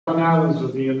Adams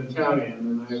was a Unitarian,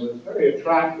 and I was very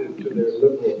attracted to their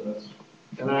liberalness.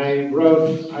 And I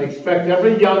wrote, I expect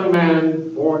every young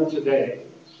man born today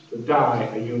to die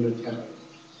a Unitarian.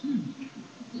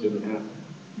 Didn't happen.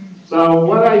 So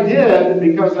what I did,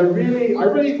 because I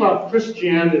really thought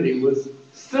Christianity was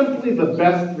simply the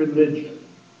best religion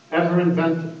ever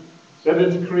invented, that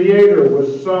its creator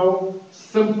was so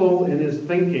simple in his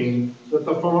thinking that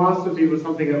the philosophy was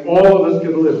something that all of us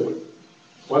could live with.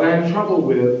 What I had trouble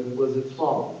with was its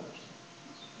followers,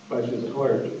 especially the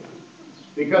clergy.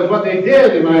 Because what they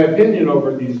did, in my opinion,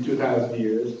 over these 2,000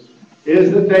 years,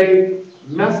 is that they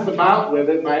messed about with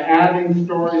it by adding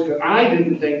stories that I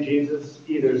didn't think Jesus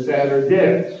either said or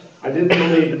did. I didn't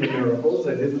believe in the miracles.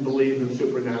 I didn't believe in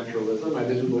supernaturalism. I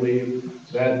didn't believe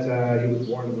that he was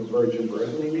born of a virgin birth.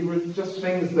 I mean, these were just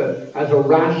things that, as a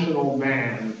rational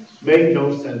man, made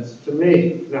no sense to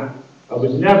me. Now, I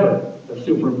would never have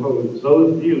superimposed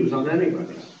those views on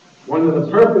anybody. One of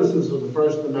the purposes of the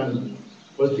First Amendment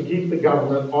was to keep the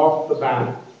government off the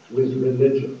bat with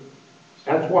religion.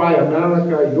 That's why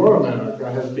America, your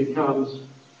America, has become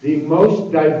the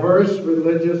most diverse,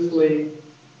 religiously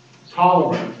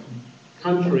tolerant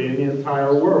country in the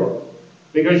entire world.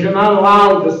 Because you're not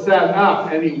allowed to set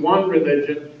up any one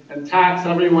religion and tax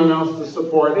everyone else to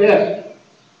support it.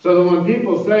 So that when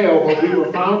people say, oh, well, we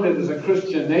were founded as a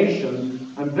Christian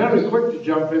nation, I'm very quick to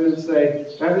jump in and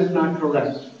say, that is not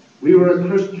correct. We were a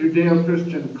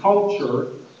Judeo-Christian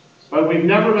culture, but we've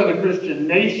never been a Christian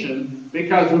nation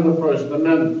because of the First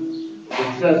Amendment.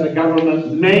 It says the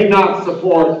government may not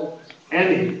support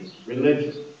any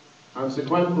religion.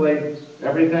 Consequently,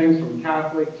 everything from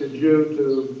Catholic to Jew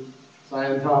to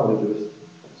Scientologist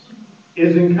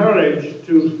is encouraged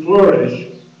to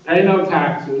flourish, pay no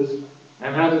taxes,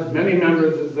 and have as many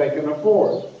members as they can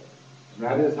afford. And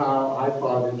that is how I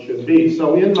thought it should be.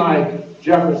 So in my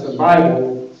Jefferson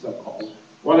Bible, so-called,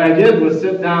 what I did was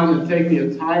sit down and take the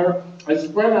entire, I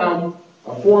spread out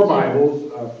 4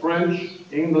 Bibles, French,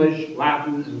 English,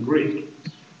 Latin, and Greek.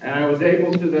 And I was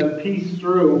able to then piece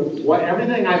through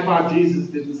everything I thought Jesus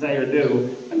didn't say or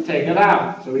do and take it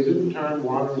out. So he didn't turn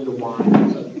water into wine,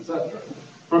 etc., etc.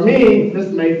 For me,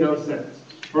 this made no sense.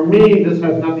 For me, this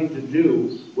had nothing to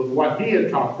do with what he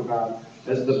had talked about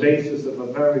as the basis of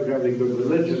a very, very good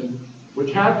religion,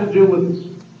 which had to do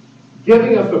with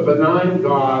giving us a benign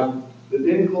God that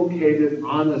inculcated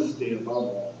honesty above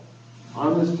all.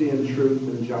 Honesty and truth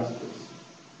and justice.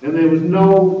 And there was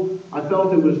I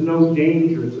felt there was no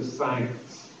danger to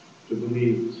science to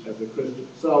believe as a Christian.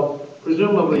 So,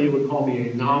 presumably you would call me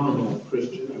a nominal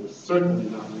Christian. I was certainly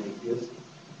not an atheist.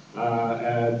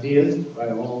 A deist by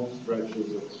all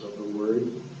stretches of the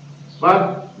word.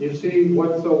 But, you see,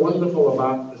 what's so wonderful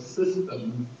about the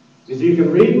system is you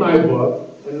can read my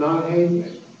book and not hate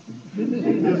me. You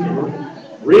can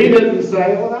just read it and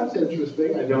say, well, that's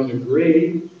interesting. I don't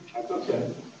agree. That's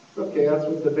okay. It's okay. That's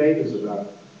what debate is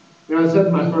about. You know, I said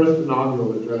in my first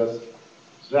inaugural address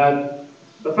that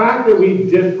the fact that we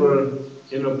differ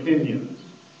in opinion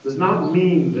does not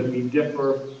mean that we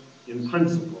differ in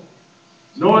principle,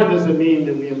 nor does it mean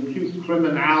that we impute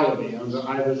criminality on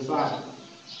either side.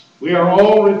 We are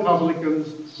all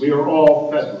Republicans. We are all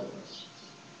Federalists.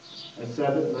 I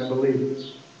said it and I believe it.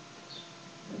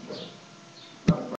 Okay.